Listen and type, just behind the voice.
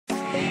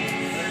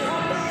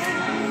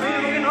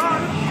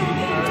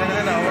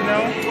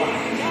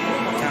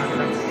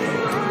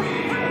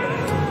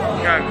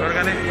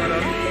mechanic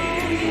balon.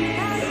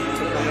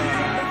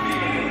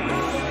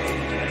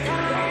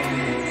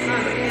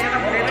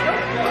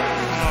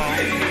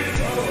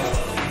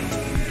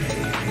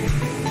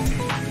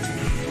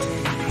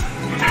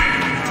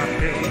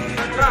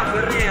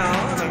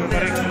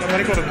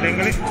 Recording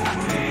kali.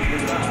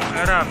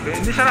 Rapi,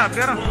 hindi sa rapi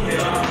ara.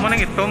 Mo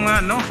nang itom nga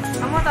no.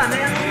 Amo tane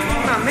yang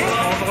nami.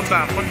 Oh,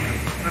 takot.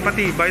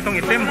 Napatibay itong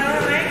itim.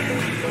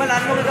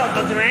 Balaan mo ka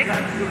utot mek.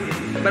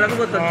 Balaan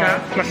mo utot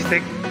siya.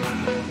 Plastic.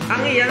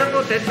 Ang iya ng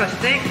putet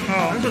plastic.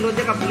 Ang sulod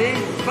niya kable.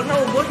 Pag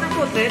naubos ng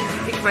putet,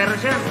 expire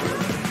siya.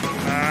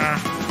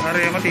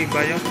 Ari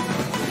matibay yung.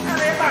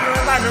 Ari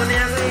paano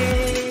niya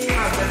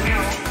haber niya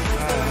oh.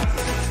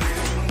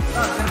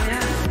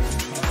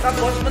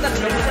 Tapos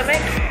matandang mo sa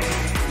mek.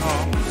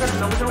 That's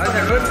a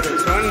good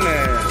this one.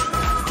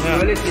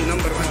 Quality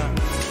number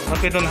 1. But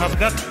we don't have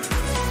that.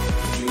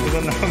 We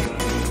don't have.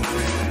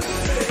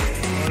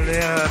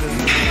 Only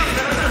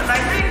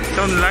it's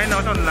online.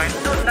 It's online.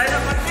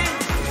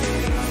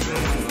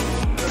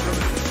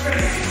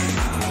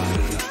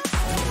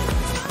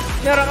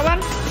 Nyara kapan?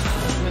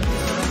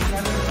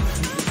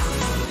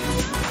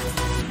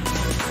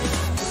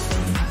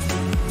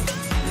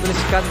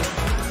 Tuliskan.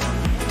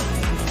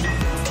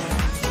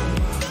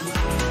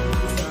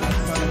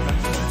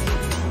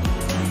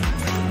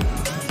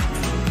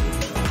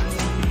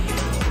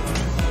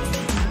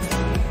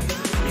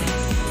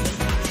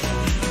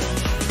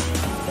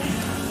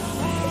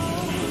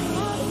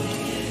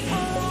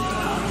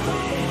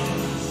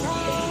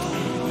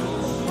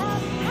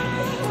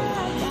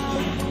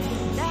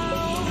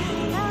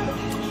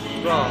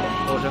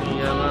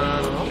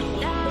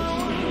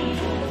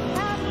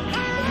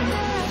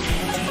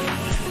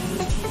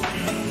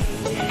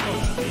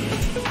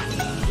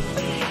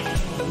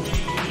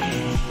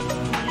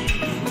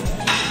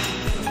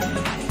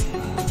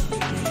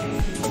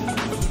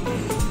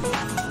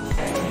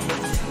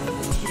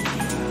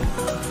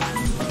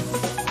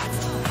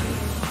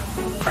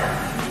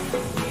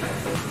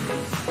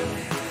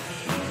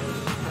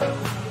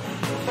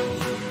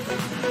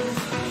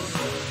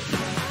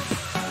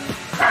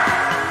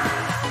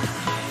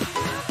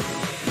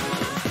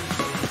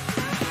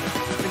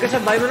 Orang yang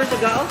sabay mo na sa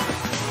gao?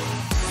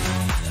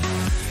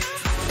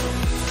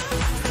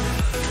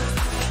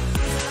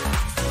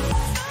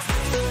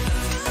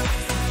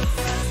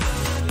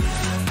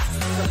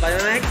 Sabay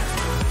mo na eh?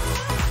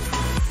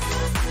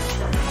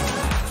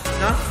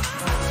 No?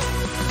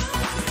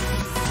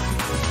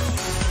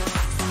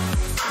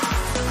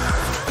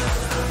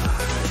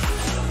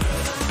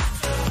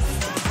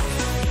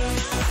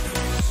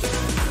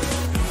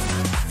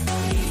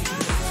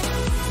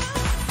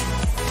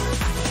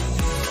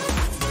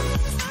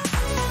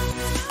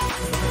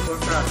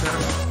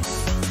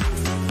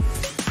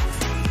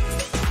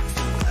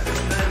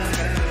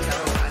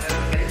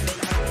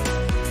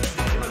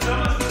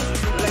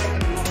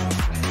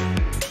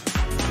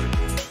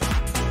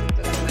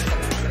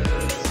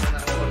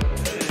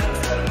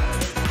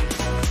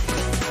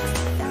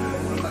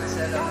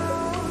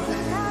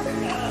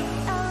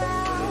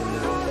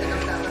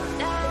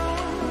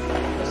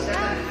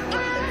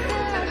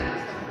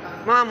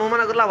 Mga mo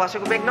man naglawas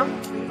ko big no?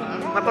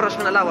 Maparos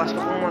mo na lawas ko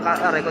kung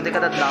makaare ko di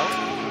ka dadlaw.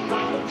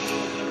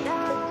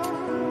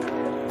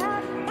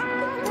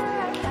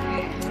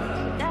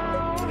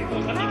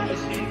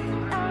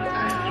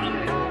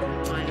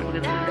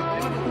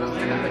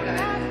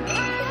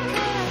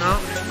 No?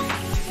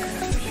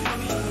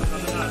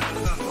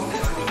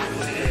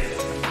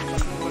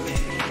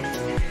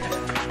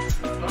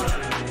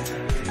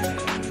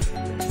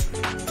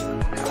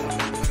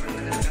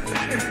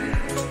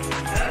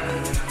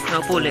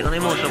 Napuli ko na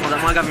yung muso ko,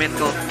 mga gamit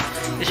ko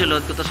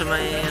isulod ko to sa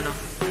may ano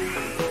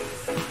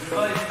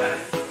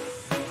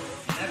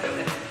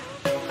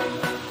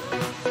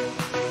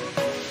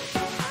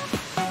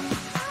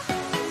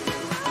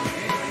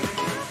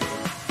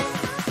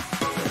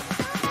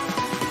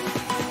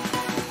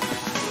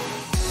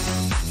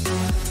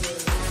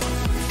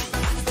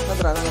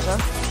nadra na siya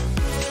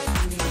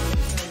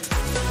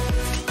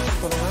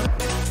sakto na nga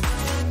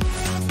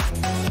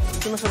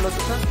hindi masulod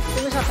ko siya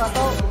hindi siya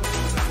kataw.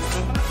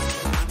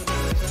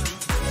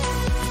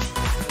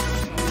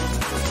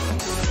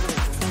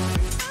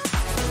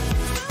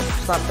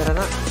 Starter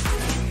na.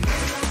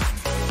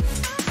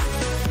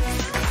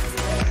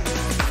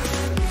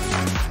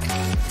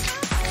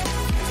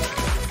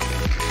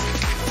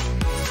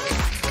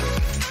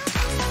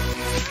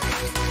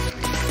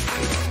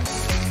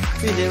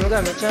 Pwede mo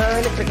gamit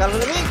sa electrical mo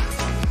lamig.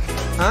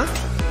 Ha?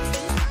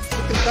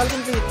 Electrical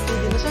din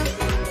pwede na siya.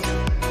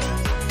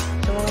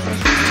 Sa mga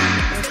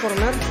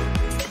transformer.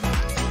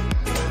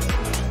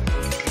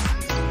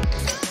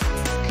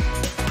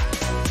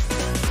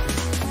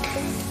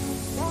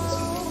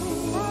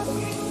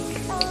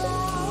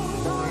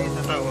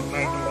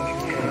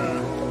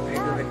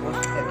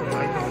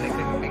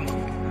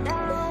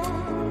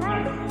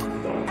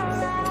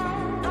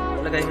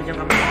 Lagay mo dyan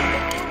kami.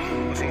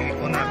 Kasi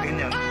ikaw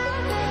natin yan.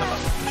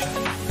 Nakasok siya.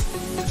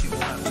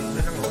 Sigurado. Ano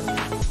naman?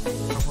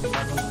 Napunta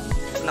doon.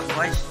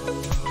 Clockwise.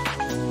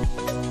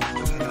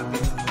 Ito natin.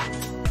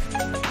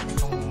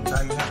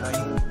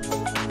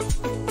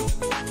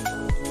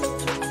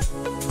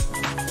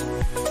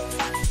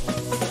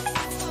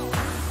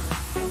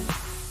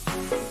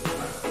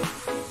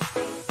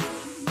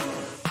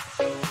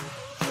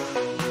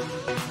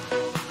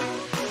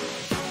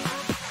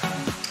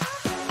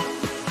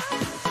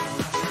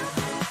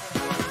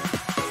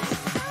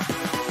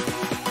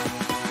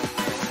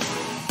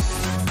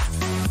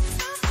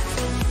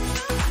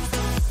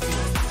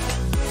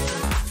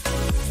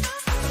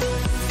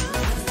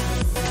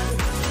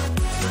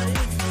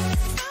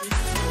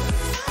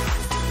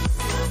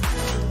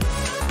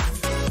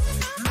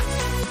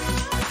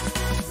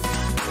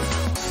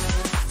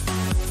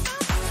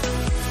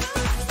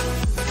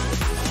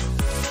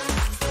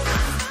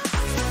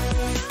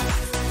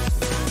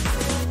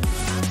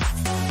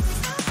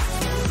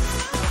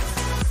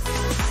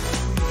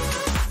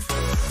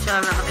 siya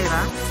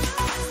nakatira.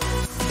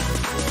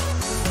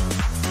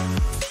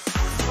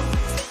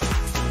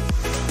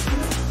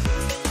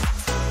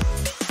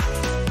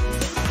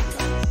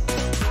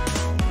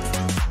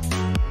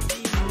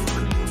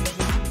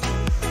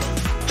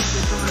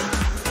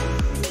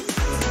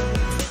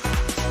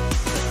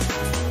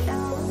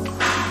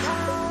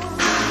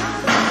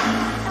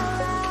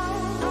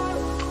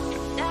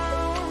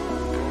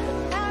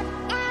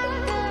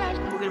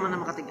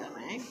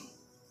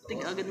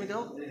 Agad mo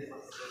ikaw.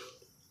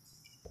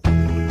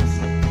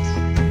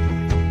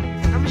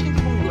 Kamu sih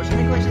kebungkus,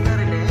 ini gue sedang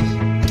Marides.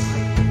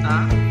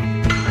 Ah,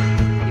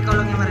 ikaw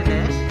lang yung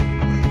Marides.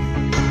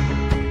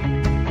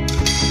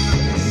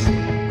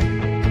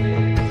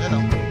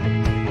 Ano?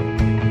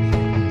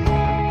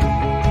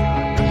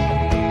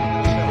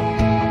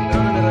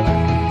 Ano numeronya?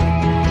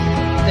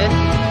 10?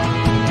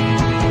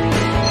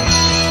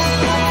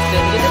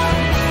 10 gitu?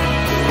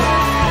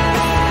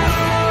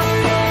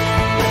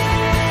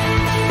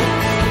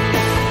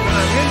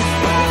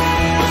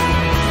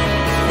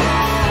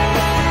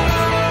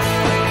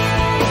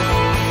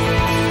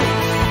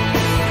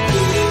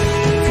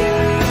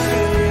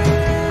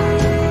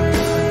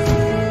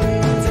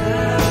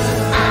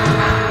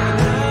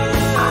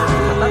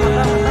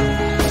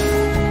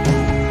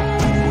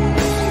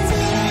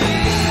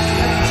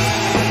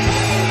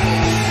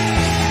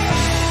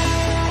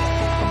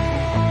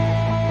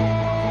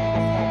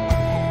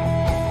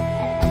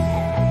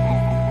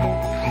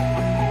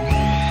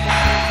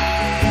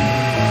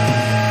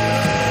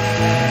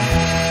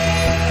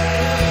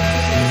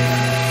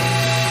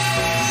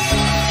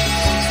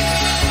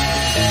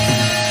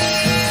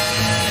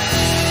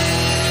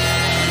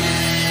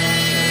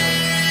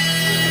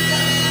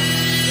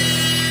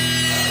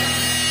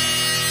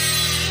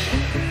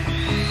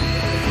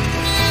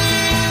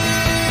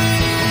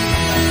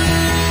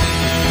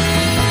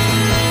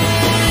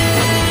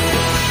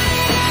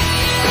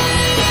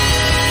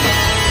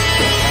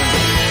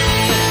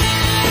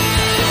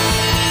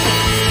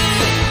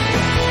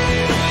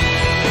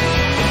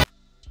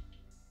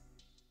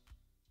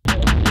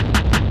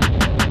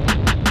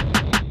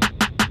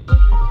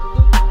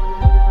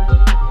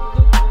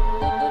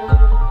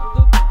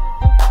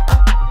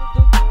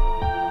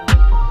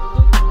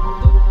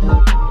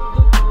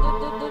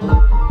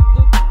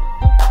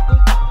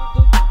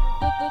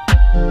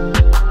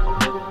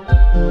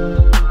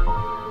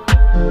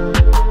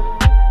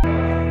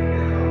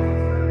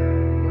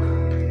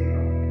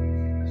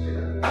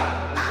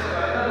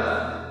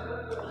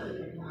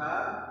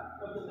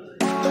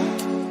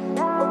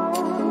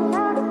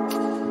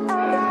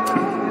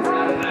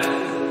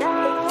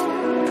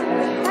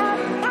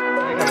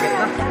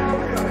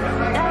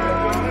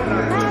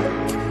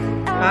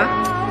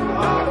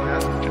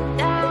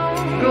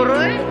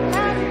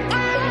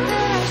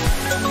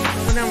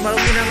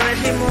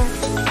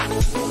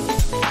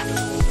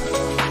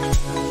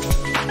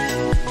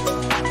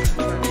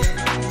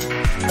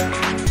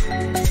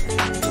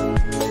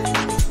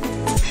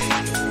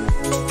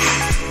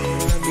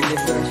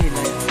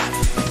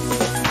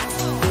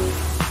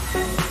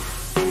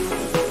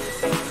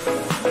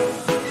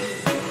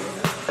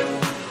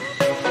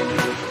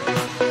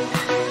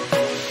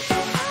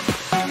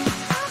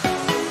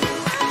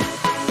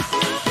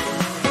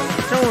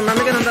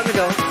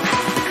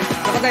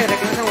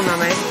 Naka-direct lang sa una,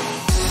 may?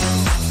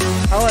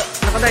 Oo,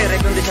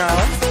 naka-direct lang di siya,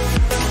 ako?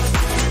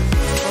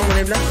 Oo,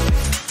 manibla.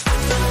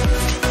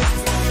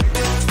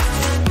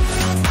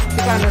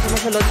 Di paano sa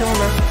masulod sa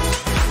una?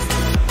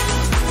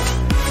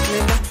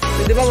 Manibla.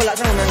 Di ba wala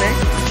sa una, ne?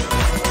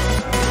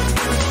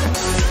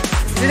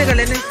 Hindi na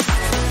galin, eh.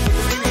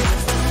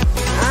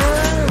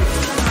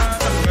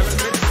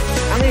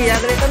 Ang iya,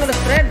 ganito na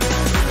spread.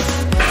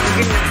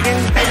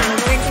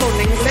 Maging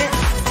cloning ulit.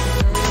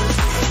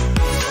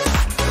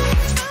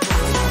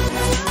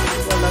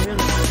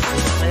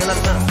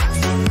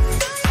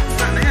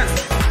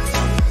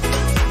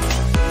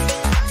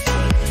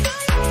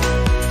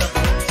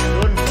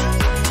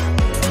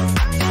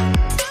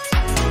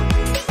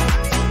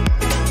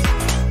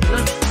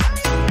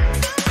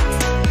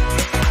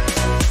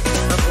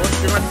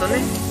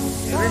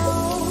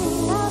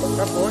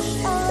 Tapos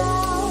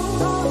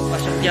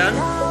pasok dyan.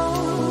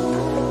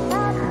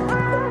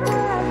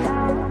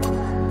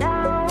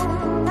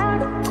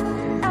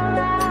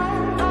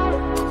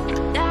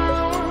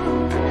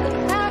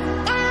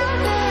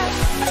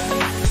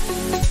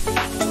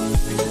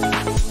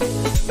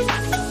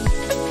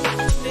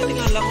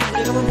 Tingnan lang,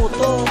 hindi ka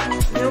mamuto.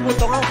 Hindi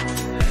mamuto ka.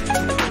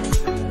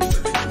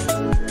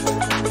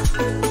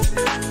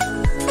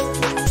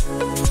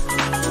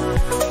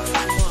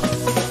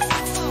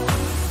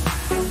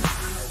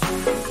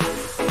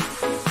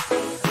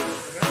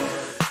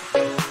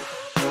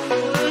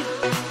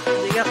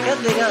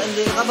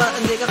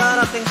 Hindi ka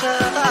karating sa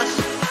taas.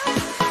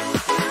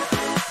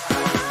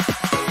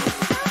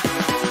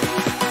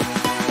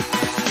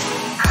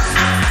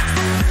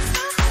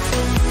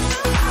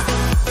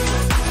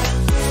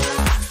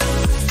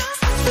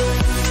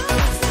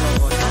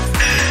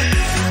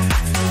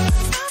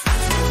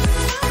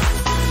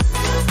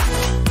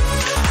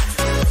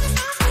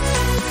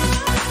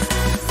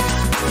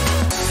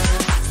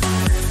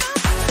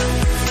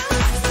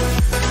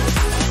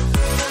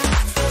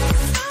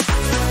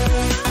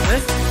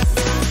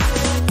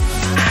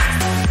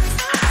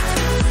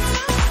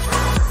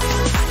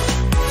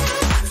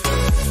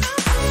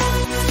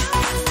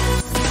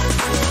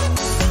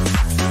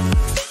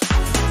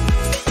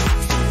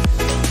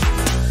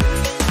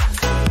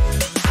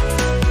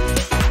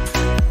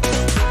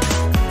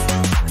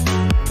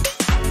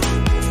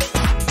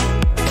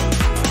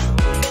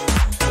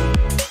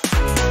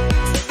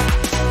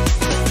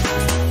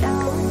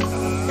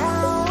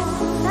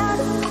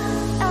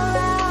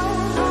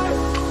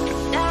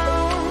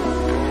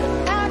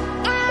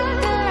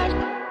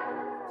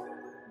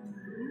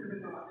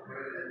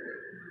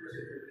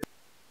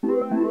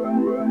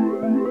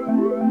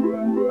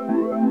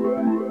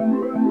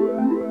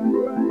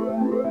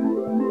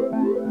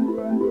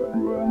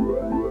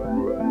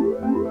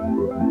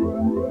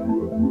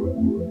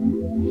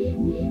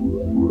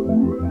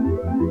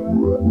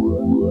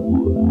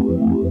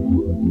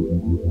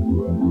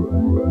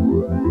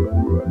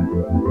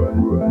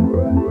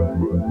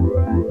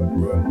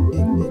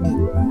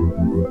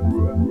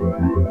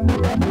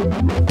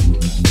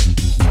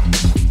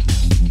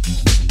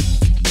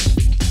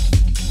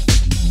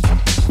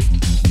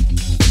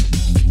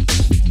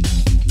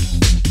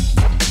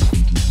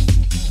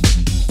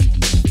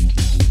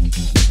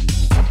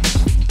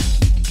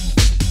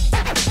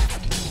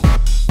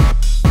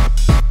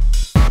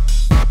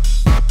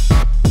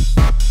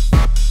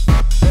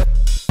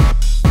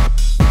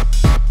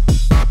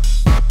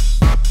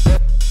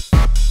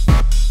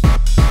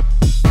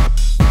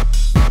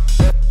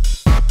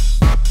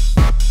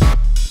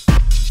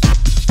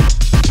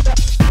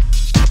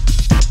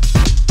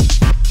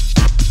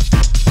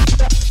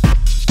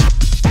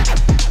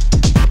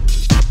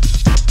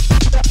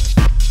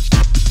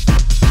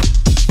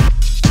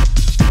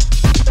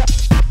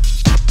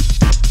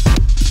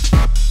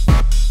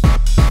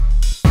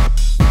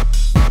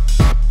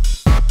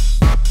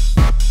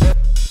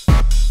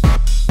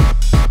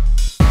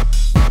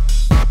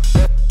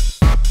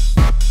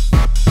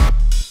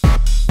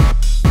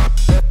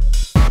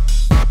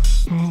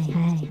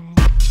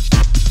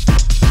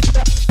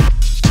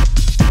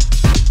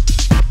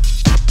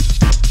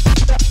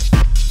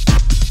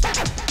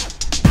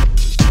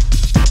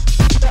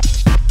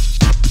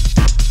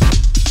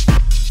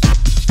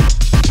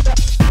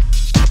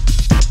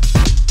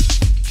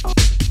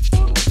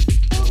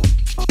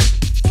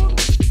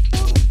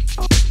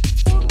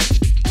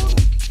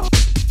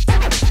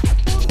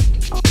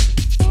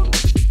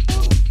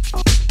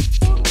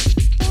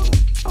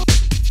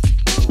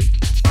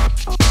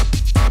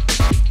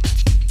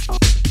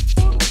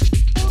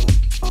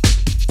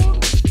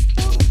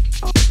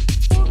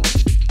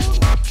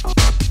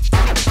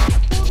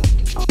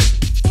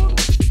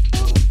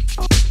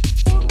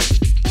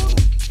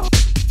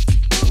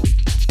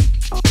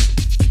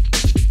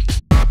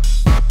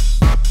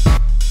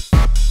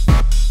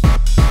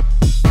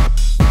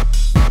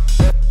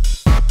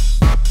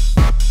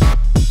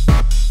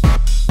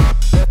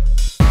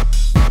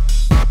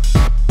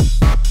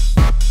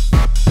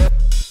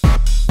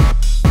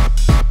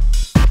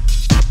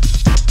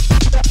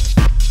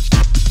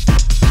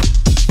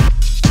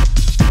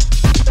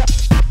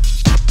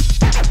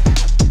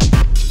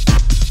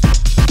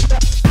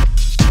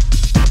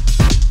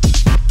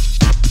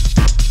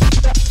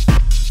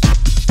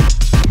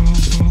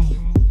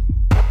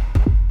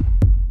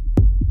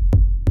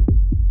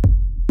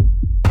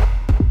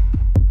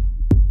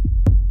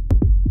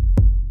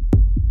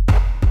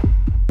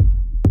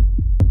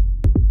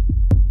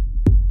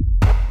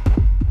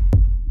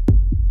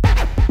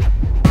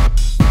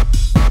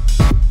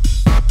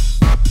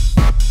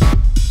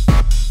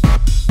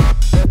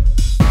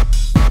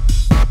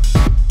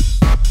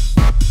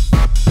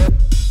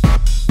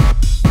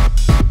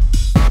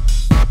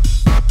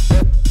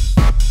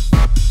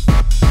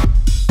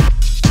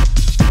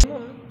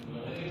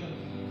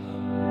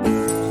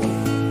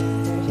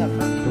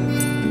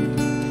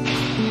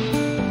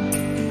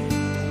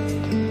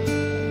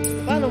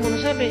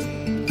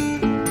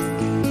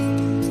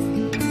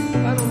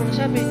 Paano mo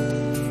nasabi?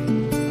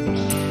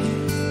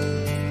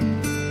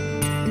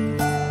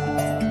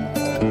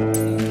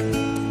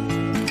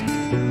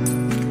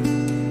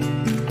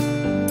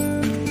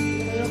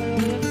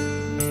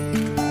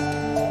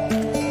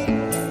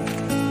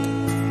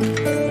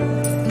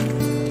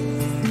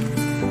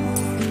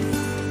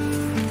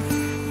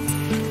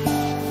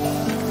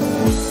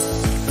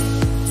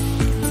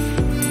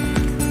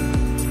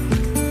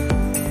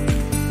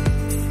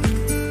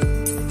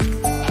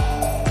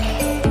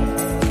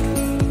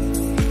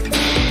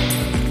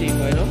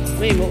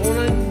 May mo ko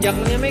na jack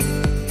lang yan, Mike.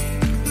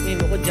 May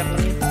mo ko jack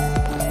lang yan.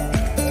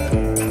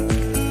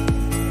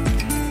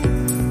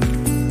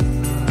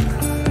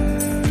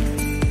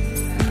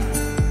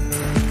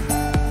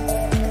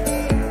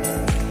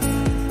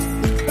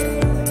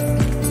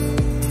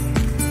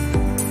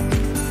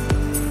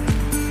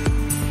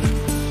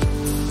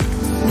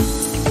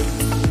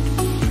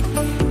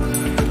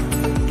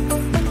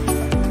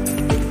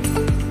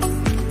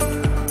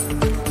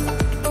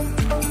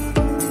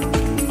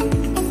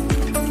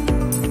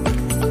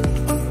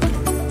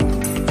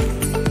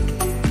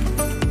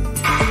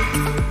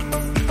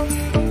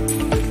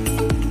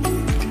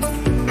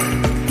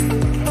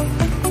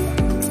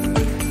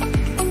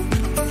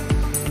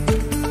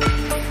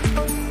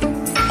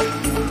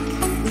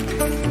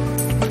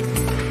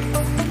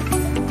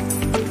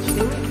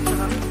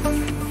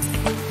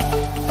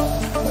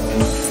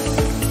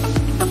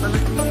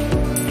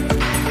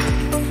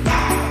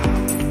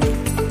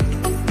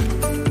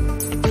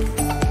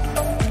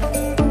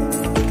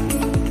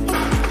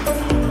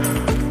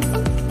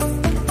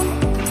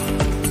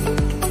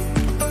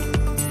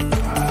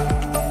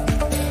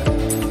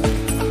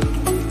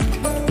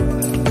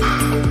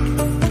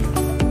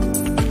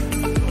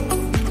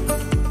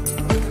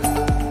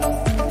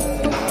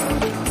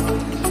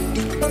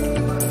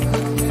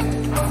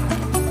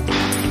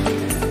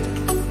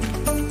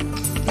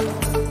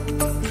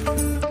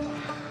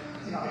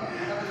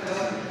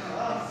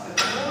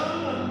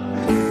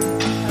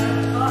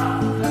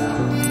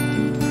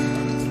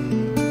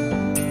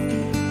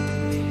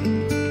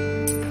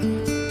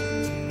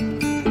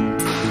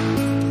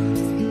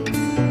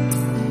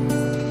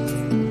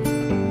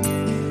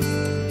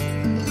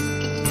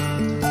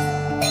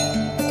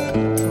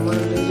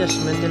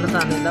 Adjustment nila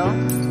tani daw.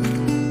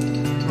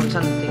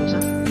 Magsanting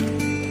siya.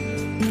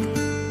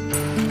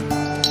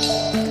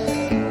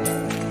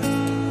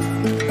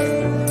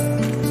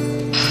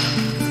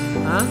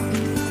 Ha?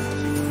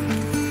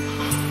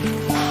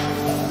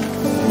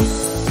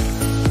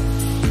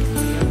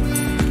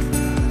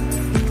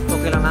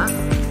 Okay lang na?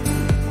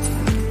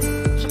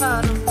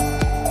 Saka ano?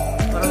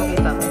 Para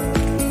makita.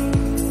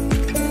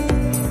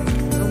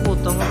 Anong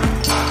butong mo?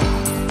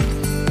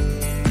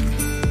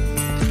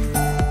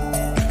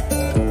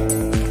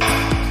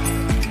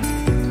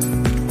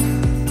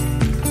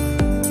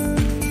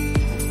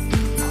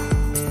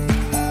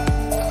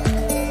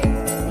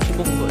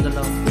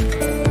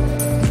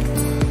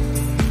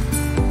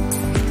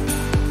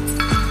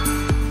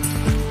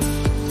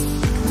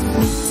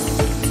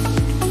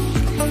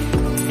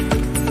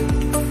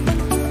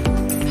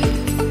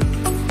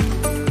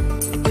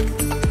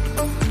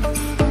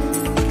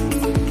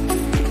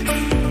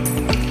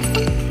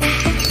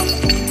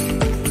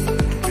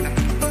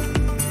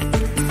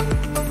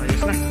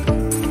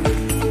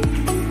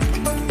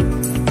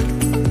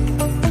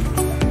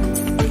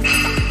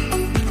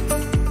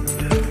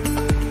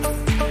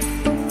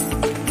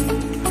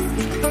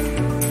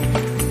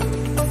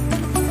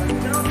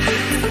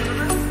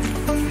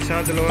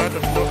 Dalawa,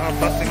 tatlo,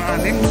 apat, lima,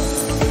 anim.